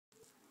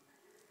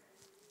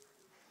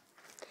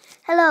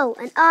Hello,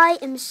 and I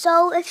am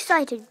so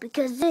excited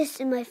because this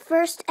is my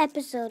first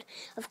episode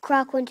of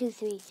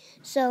Croc123.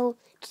 So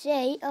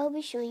today I'll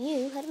be showing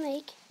you how to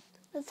make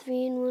a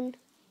 3-in-1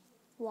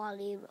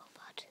 Wally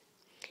robot.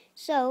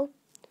 So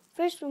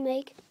first we'll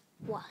make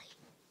Wally.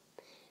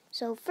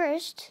 So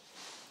first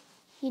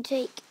you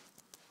take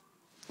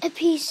a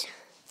piece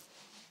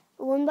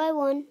 1 by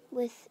 1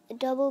 with a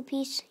double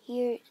piece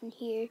here and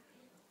here,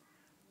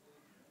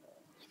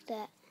 like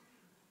that,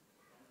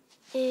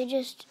 and you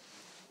just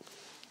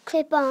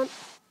clip on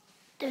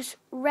this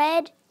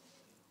red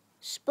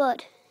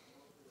spot.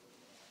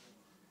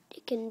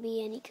 It can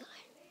be any color.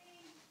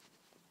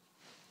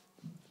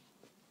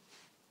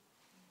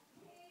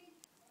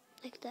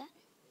 Like that.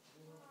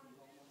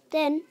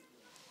 Then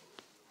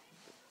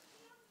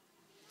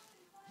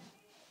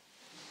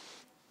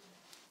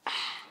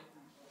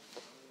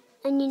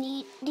and you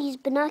need these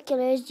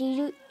binoculars.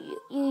 You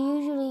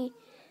usually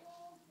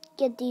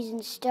get these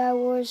in Star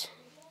Wars.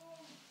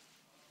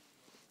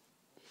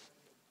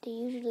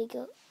 You usually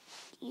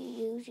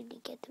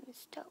get them in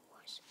Star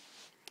Wars.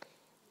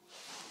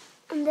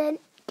 And then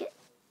get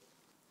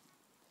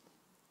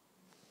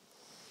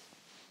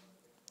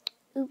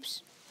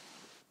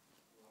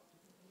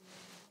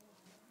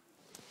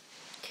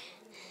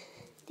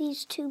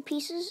these two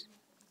pieces.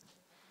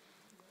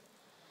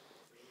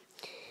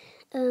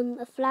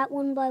 A flat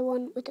 1 by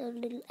 1 with a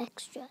little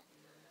extra.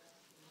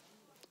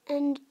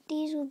 And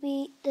these will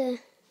be the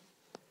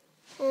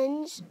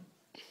ends.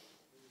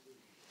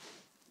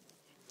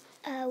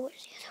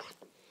 Where's the other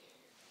one?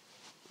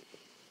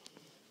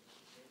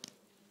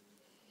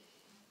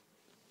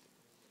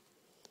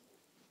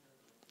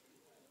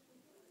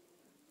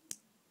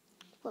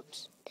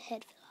 Whoops, the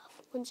head fell off.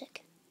 1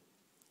 sec.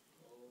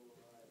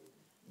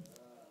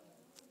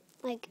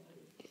 Like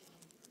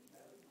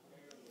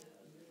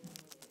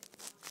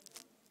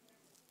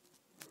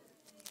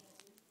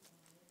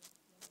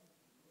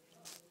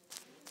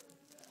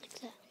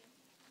that.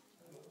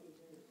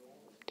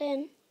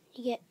 Then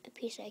you get a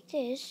piece like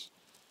this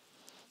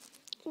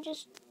and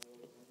just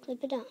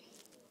clip it on.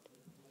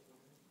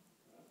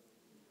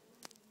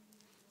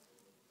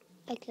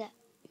 Like that.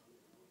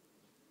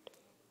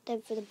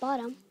 Then for the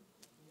bottom,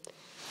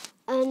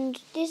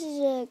 and this is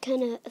a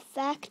kind of a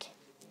fact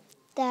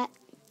that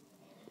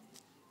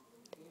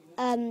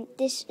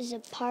this is a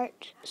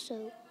part,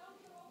 so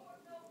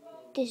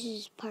this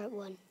is part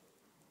 1.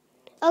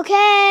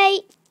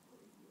 Okay!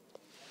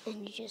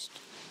 And you just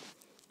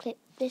clip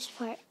this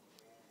part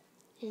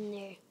in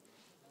there.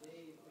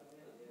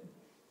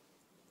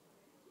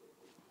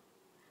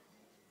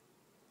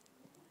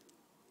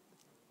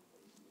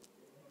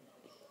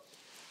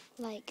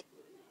 Like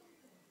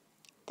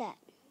that.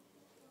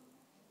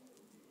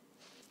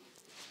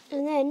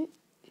 And then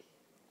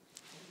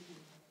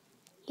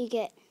you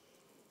get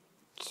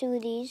 2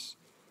 of these,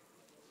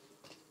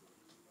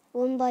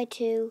 1 by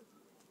 2,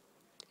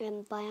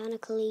 and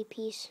bionically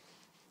piece,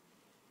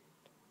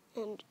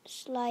 and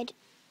slide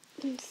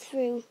them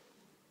through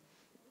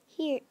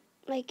here,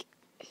 like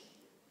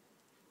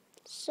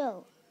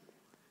so.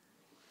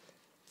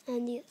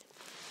 And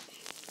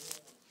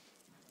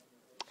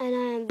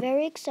I am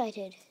very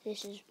excited.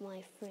 This is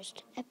my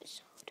first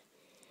episode.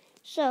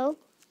 So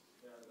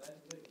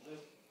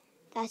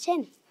that's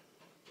him.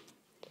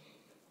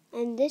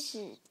 And this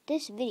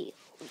video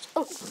is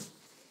over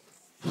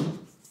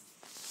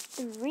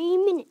 3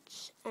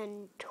 minutes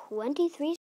and 23 seconds.